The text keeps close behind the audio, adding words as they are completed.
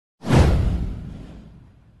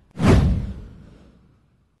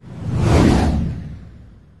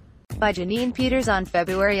by Janine Peters on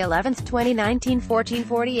February 11, 2019.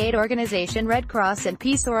 1448 Organization Red Cross and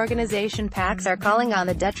peace organization PAX are calling on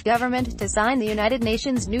the Dutch government to sign the United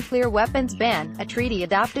Nations nuclear weapons ban, a treaty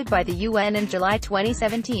adopted by the UN in July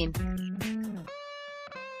 2017.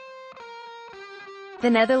 The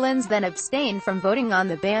Netherlands then abstained from voting on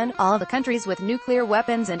the ban. All the countries with nuclear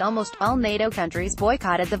weapons and almost all NATO countries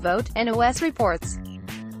boycotted the vote, NOS reports.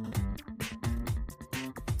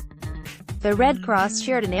 The Red Cross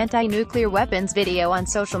shared an anti-nuclear weapons video on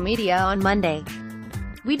social media on Monday.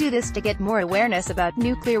 "We do this to get more awareness about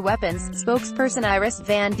nuclear weapons," spokesperson Iris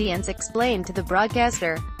van Diens explained to the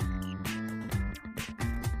broadcaster.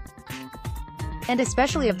 "And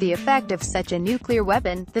especially of the effect of such a nuclear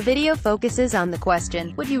weapon." The video focuses on the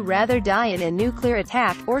question, would you rather die in a nuclear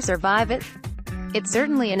attack, or survive it? It's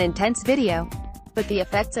certainly an intense video. But the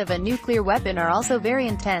effects of a nuclear weapon are also very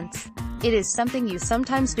intense. It is something you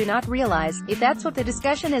sometimes do not realize, if that's what the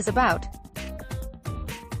discussion is about.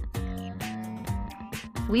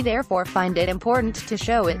 We therefore find it important to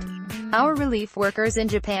show it. Our relief workers in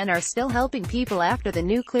Japan are still helping people after the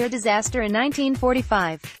nuclear disaster in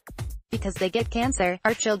 1945. Because they get cancer,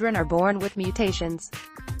 our children are born with mutations.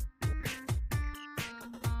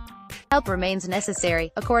 Help remains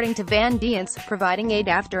necessary. According to Van Diens, providing aid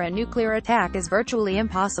after a nuclear attack is virtually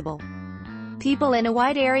impossible. People in a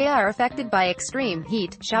wide area are affected by extreme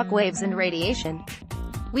heat, shock waves and radiation.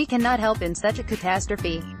 We cannot help in such a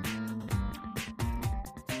catastrophe.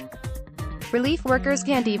 Relief workers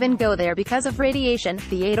can't even go there because of radiation.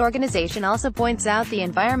 The aid organization also points out the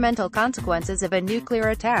environmental consequences of a nuclear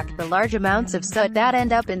attack. The large amounts of soot that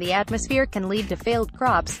end up in the atmosphere can lead to failed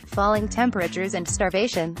crops, falling temperatures and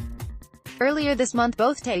starvation. Earlier this month,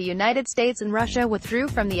 both the United States and Russia withdrew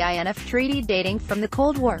from the INF treaty dating from the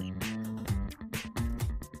Cold War.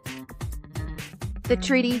 The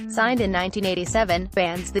treaty, signed in 1987,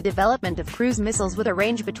 bans the development of cruise missiles with a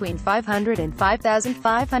range between 500 and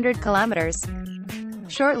 5,500 kilometers.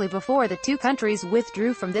 Shortly before the two countries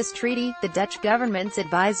withdrew from this treaty, the Dutch government's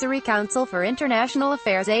Advisory Council for International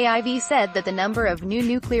Affairs (AIV) said that the number of new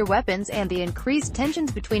nuclear weapons and the increased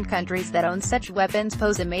tensions between countries that own such weapons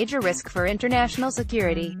pose a major risk for international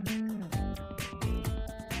security.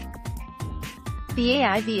 The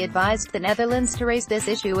AIV advised the Netherlands to raise this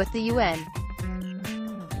issue with the UN.